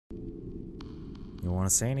You want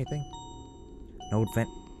to say anything? Node vent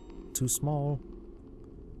too small.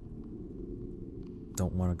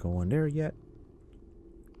 Don't want to go in there yet.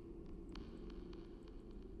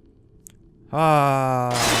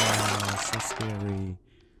 Ah, so scary.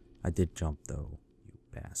 I did jump though, you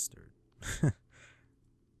bastard.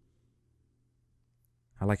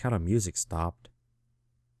 I like how the music stopped.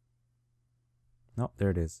 Nope,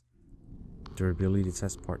 there it is. Durability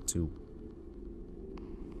test part 2.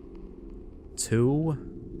 2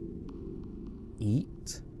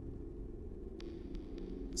 eat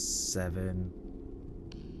 7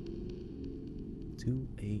 2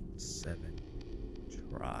 8 7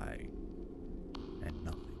 try and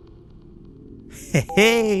nothing.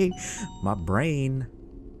 Hey, my brain.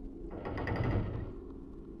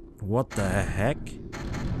 What the heck?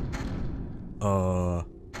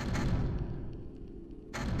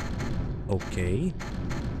 Okay.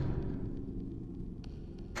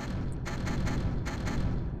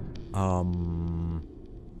 Oh.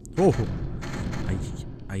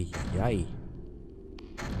 Ay.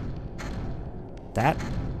 That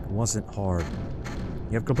wasn't hard.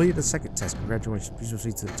 You have completed the second test. Congratulations. Please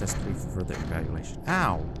proceed to the test 3 for further evaluation.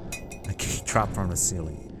 Ow! A key dropped from the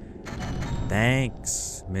ceiling.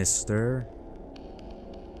 Thanks, mister.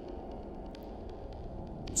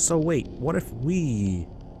 So wait, what if we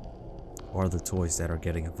are the toys that are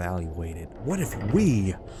getting evaluated? What if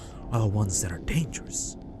we are the ones that are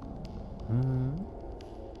dangerous? Oh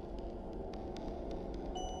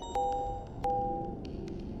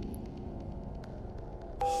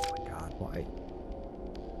my god, why?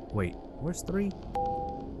 Wait, where's 3?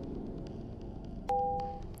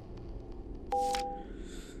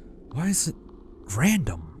 Why is it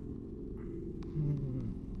random?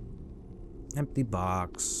 Empty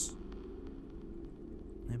box.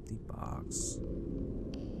 Empty box.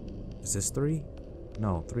 Is this 3?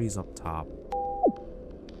 No, 3's up top.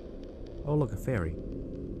 Oh, look, a fairy.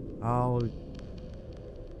 I'll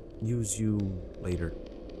use you later.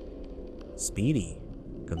 Speedy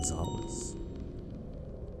Gonzalez.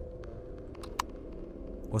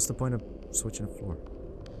 What's the point of switching the floor?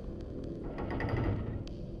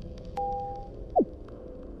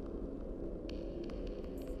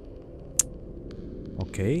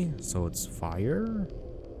 Okay, so it's fire.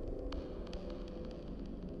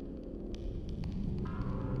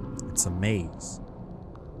 It's a maze.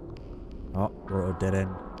 Oh, we're a dead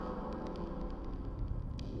end.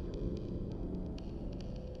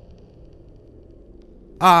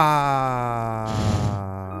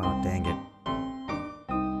 Ah, dang it.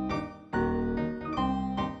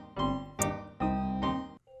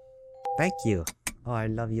 Thank you. Oh, I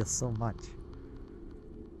love you so much.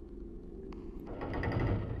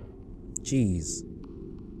 Jeez.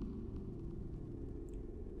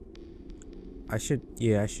 I should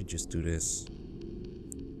just do this.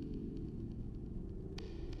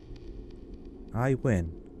 I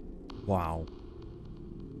win. Wow.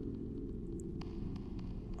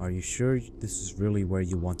 Are you sure this is really where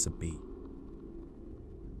you want to be?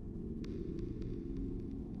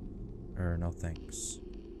 No thanks.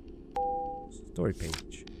 Story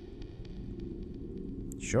page.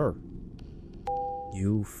 Sure.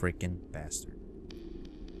 You freaking bastard.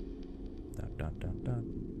 Dun dun dun dun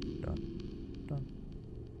dun dun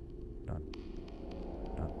dun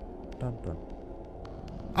dun dun dun.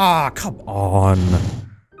 Ah, come on.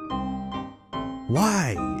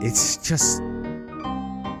 Why? It's just...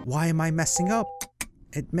 Why am I messing up?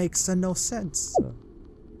 It makes no sense.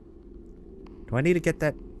 Do I need to get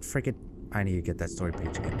that freaking... I need to get that story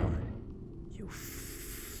page again, don't I? You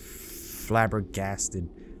flabbergasted.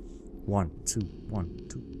 1 2 1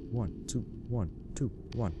 2 1 2 1 2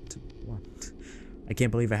 1 2 1. I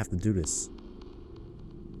can't believe I have to do this.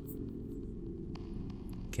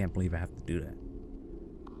 Can't believe I have to do that.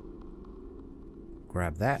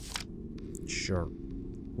 Grab that. Sure.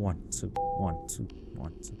 1 2 1 2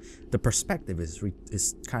 1 2. The perspective is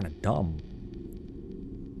kind of dumb.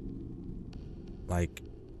 Like,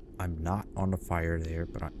 I'm not on the fire there,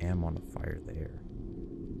 but I am on the fire there.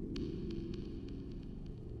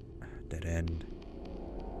 Dead end.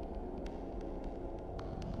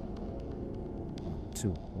 2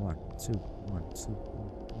 1 2 1 2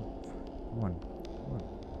 1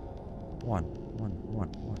 1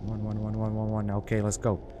 1 1 1. Okay, let's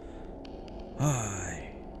go.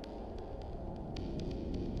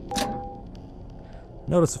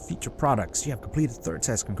 Notice the feature products. You have completed the 3rd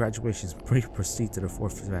test. Congratulations. Please proceed to the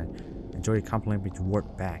 4th event. Enjoy your complimentary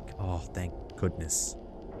work back. Oh, thank goodness.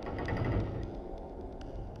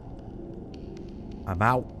 I'm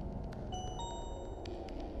out.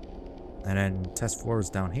 And then test 4 is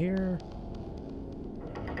down here.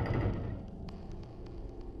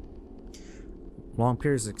 Long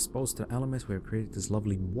periods exposed to elements, we have created this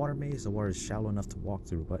lovely water maze. The water is shallow enough to walk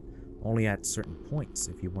through, but only at certain points.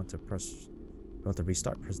 If you want to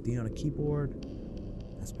restart, press D on a keyboard.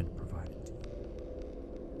 That's been provided to you.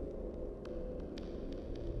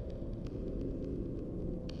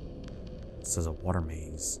 This is a water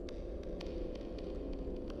maze.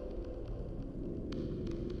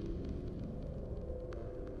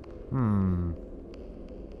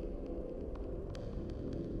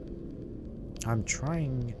 I'm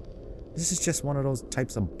trying. This is just one of those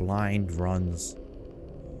types of blind runs.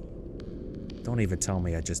 Don't even tell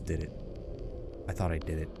me I just did it. I thought I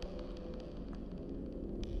did it.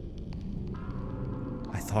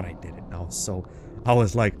 I thought I did it. I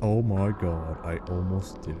was like, oh my god, I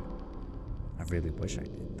almost did it. I really wish I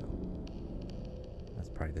did though. That's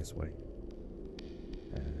probably this way.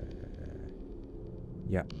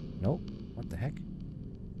 Yeah. Nope. What the heck?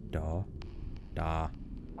 Da.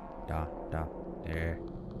 There.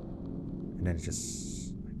 And then it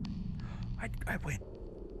just... I win.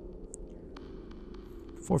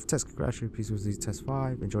 Fourth test, congratulations. Please was test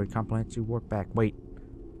 5. Enjoy complimentary warp back. Wait.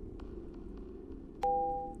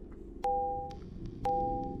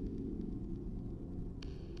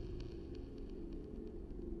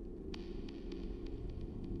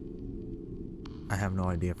 I have no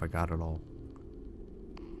idea if I got it all.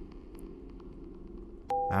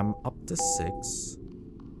 I'm up to 6.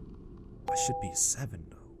 I should be 7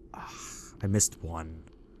 though. Ah, I missed 1.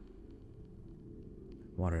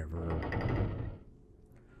 Whatever.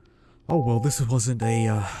 Oh well, this wasn't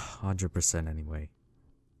a 100% anyway.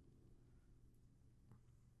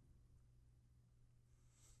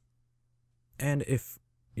 And if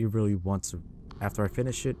you really want to, after I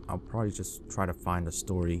finish it, I'll probably just try to find a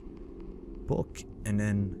story book and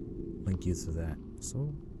then link you to that.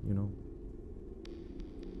 So, you know.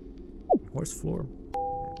 Where's floor?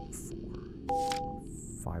 4.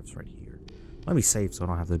 5's right here. Let me save so I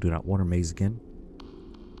don't have to do that water maze again.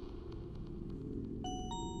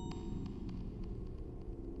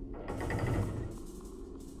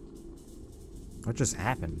 What just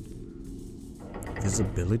happened?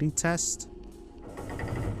 Visibility test?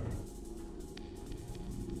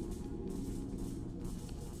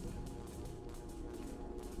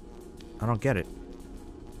 I don't get it.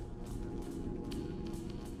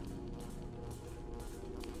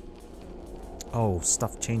 Oh,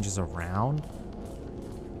 stuff changes around?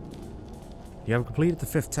 You have completed the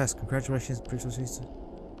 5th test. Congratulations, Princess.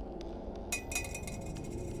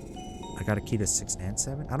 I got a key to 6 and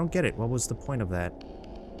 7? I don't get it. What was the point of that?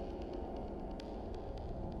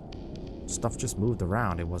 Stuff just moved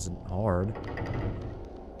around. It wasn't hard.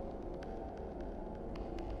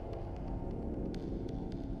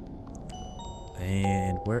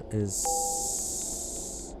 And where is...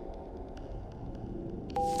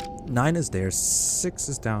 9 is there, 6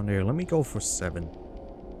 is down there. Let me go for 7.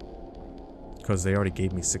 Because they already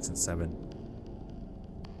gave me 6 and 7.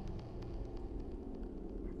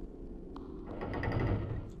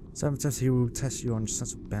 Seven tests, he will test you on your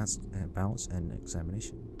sense of balance and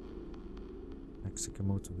examination. Mexican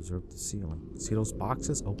mode to observe the ceiling. See those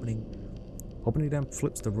boxes? Opening them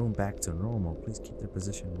flips the room back to normal. Please keep their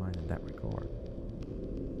position in mind in that regard.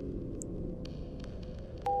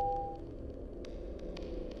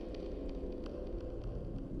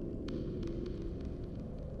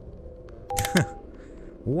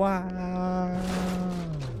 Wow.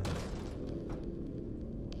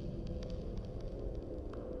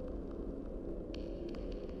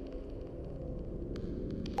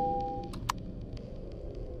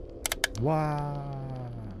 Wow.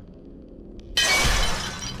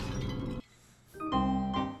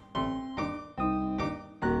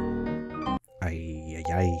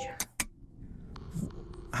 Ay.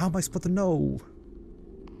 How am I supposed to know?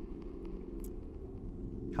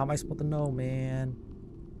 How am I supposed to know, man?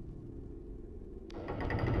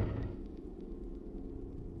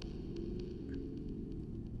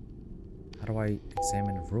 How do I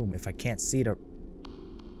examine a room if I can't see the...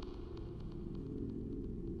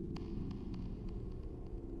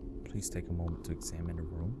 Please take a moment to examine the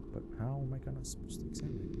room. But how am I supposed to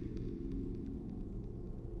examine it?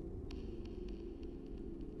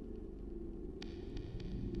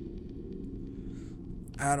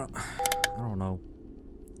 I don't know.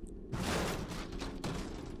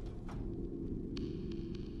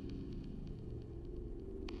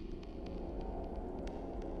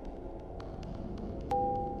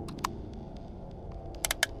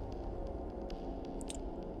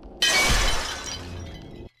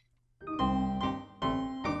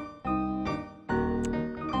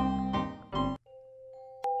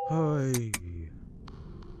 Hey.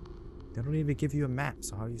 They don't even give you a map,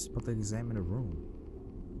 so how are you supposed to examine a room?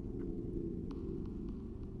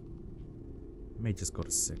 I may just go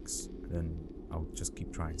to 6, then I'll just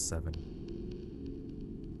keep trying 7.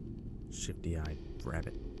 Shifty-eyed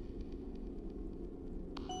rabbit.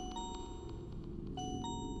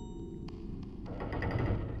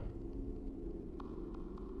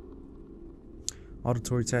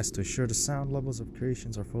 Auditory test. To assure the sound levels of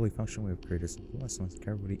creations are fully functional, we have created some lessons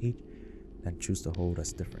carefully each, then choose to hold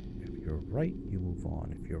as different. If you're right, you move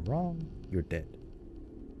on. If you're wrong, you're dead.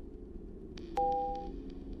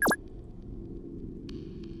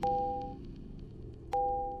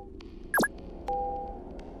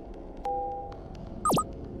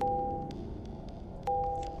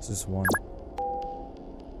 This is one.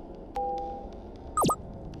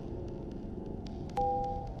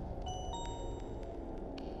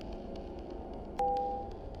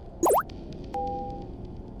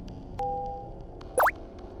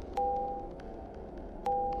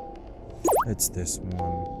 It's this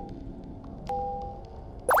one.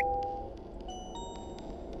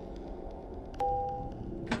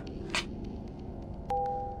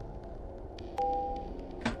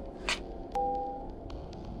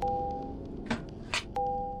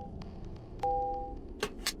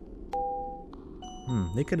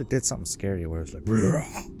 They could have did something scary where it's like,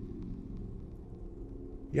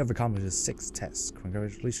 you have accomplished 6 tests.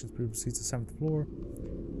 Congratulations, please proceed to the 7th floor.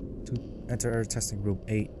 To enter testing room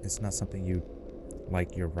 8 is not something you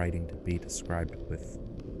like your writing to be described with.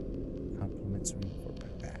 Compliments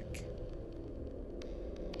report back.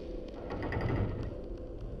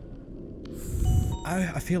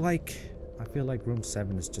 I feel like room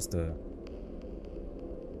 7 is just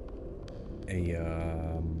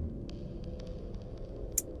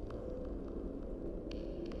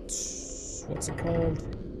what's it called?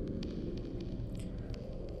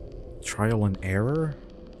 Trial and error?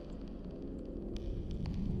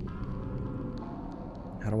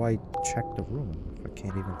 How do I check the room if I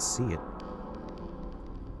can't even see it?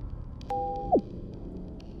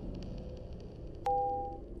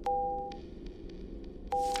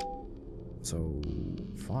 So,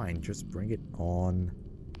 fine, just bring it on.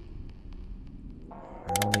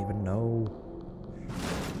 I don't even know.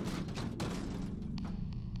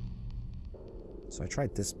 So I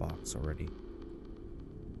tried this box already.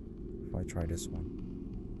 If I try this one.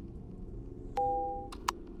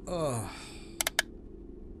 Ugh.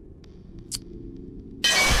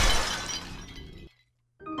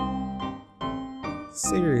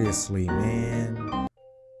 Seriously, man.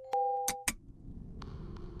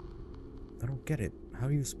 I don't get it. How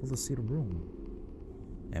are you supposed to see the room?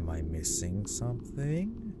 Am I missing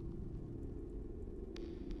something?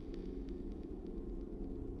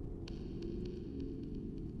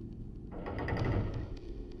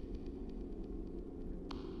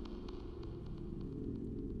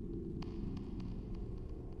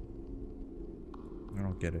 I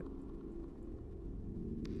don't get it.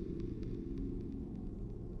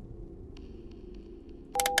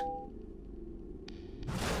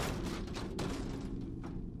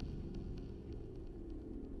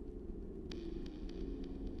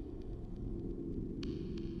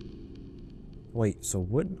 Wait, so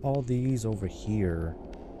wouldn't all these over here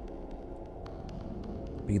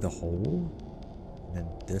be the hole? And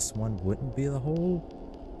this one wouldn't be the hole?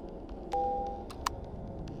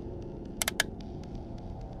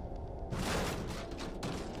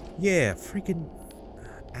 Yeah, freaking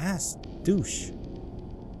ass douche.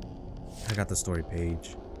 I got the story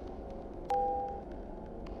page.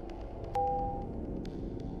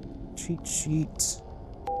 Cheat sheet.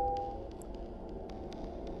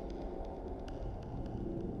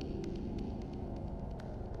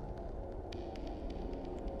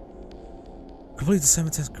 Complete the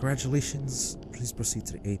 7th test. Congratulations. Please proceed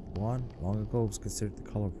to the 8th one. Long ago it was considered the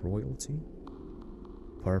color of royalty.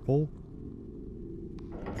 Purple.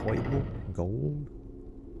 Purple. Gold.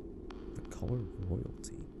 The color of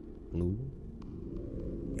royalty. Blue.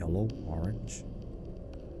 Yellow. Orange.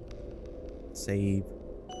 Save.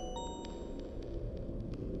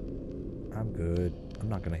 I'm good. I'm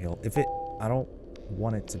not gonna heal. I don't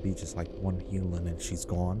want it to be just like one heal and then she's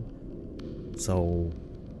gone. So...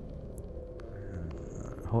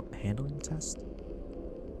 handling test?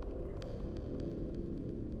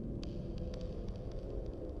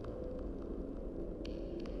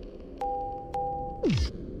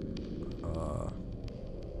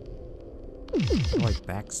 Like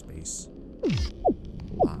backspace.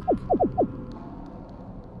 Lock.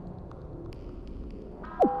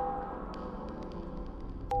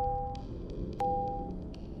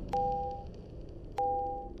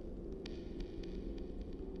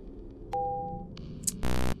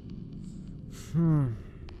 I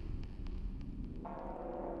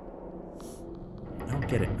don't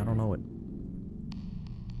get it. I don't know it.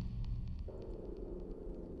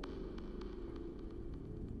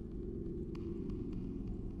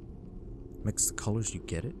 Mix the colors, you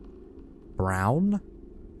get it? Brown?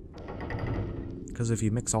 Because if you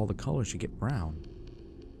mix all the colors, you get brown.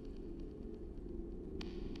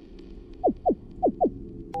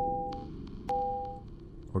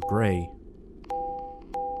 Or gray.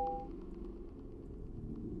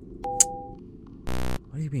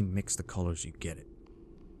 What do you mean mix the colors, you get it?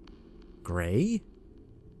 Gray?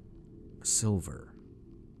 Silver.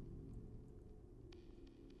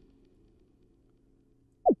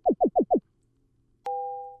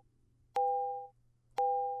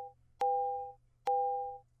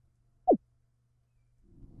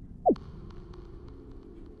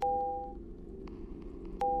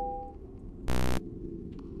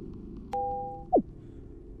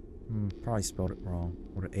 Probably spelled it wrong.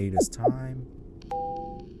 What an 8 is time.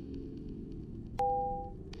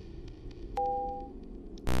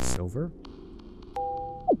 Silver.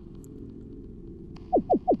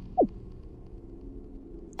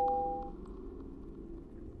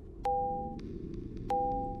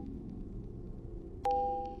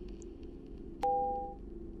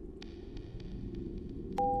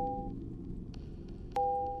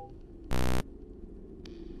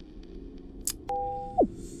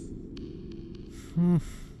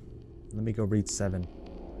 Let me go read 7.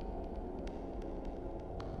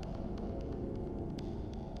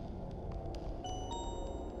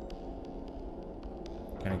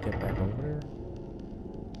 Can I get back over there?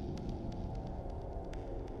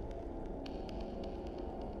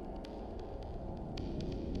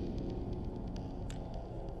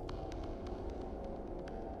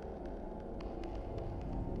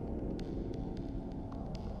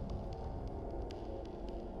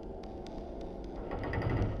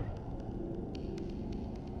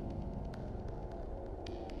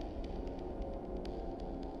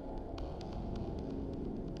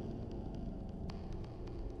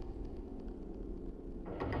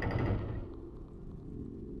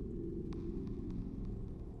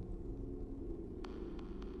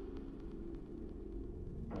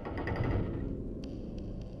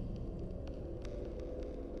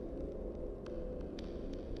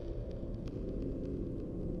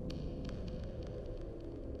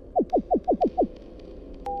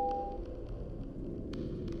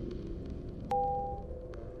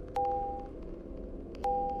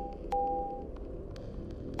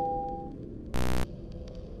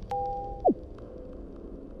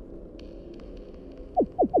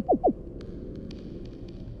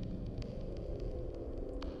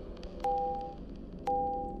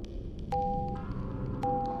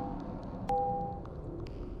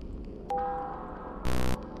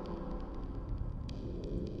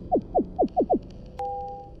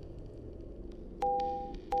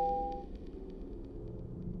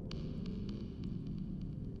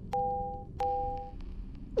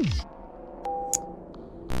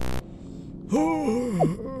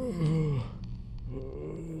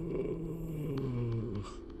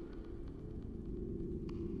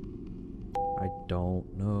 I don't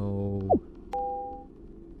know.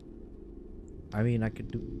 I mean, I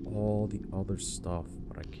could do all the other stuff,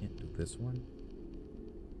 but I can't do this one.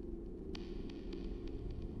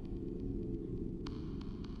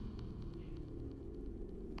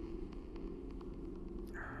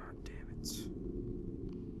 Ah, damn it.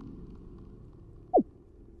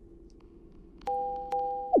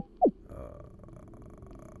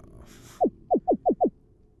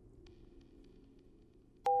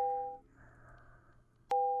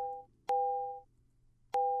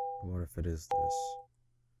 What if it is this?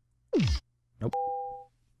 Nope.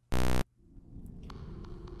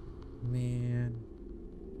 Man.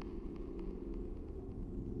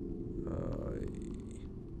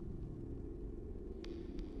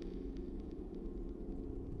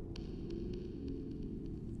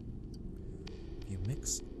 You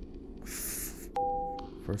mix.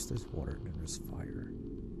 First there's water, then there's fire.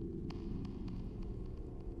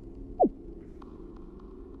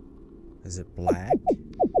 Is it black?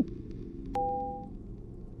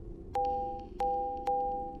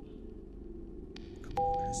 Come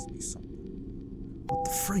on, there has to be something. What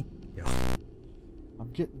the freak? Yo,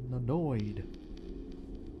 I'm getting annoyed.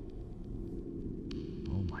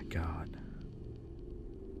 Oh my god.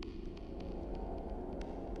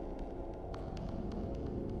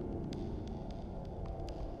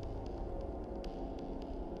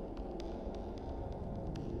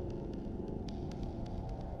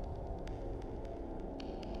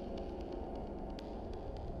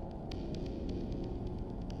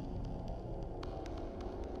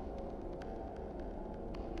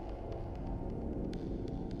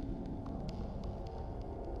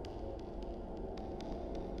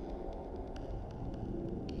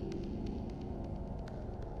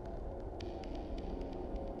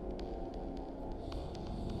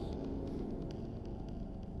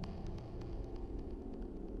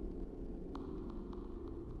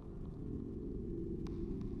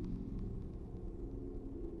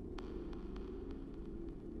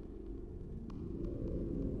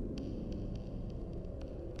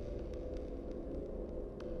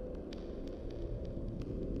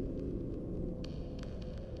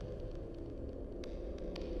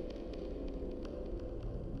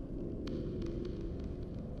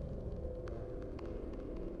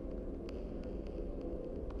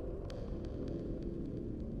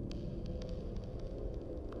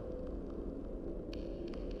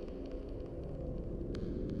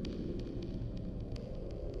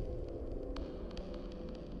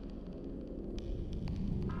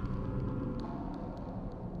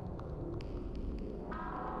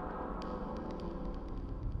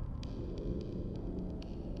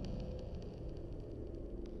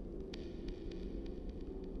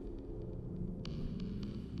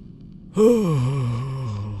 Floor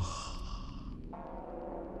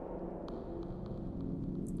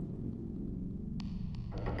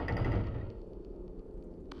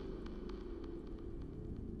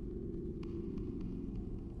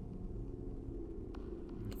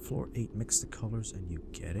 8, mix the colors and you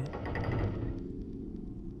get it?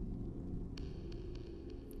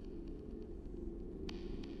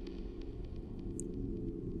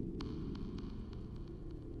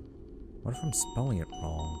 What if I'm spelling it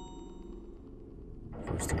wrong?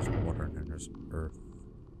 First there's water and then there's earth.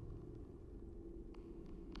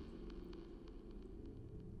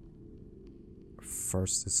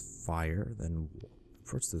 First is fire, then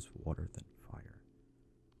first is water, then fire.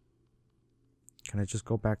 Can I just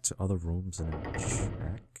go back to other rooms and then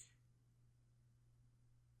check?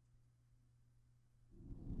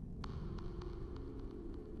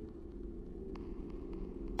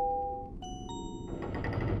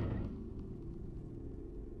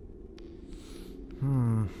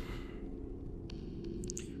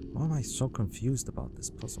 Why am I so confused about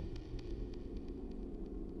this puzzle?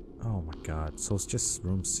 Oh my god, so it's just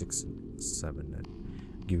room 6 and 7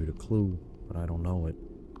 that give you the clue, but I don't know it.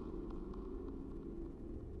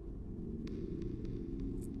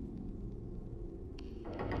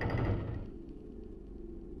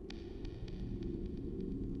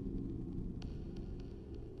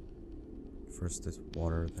 First is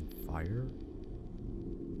water, then fire.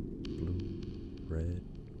 Blue, red.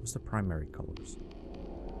 What's the primary colors?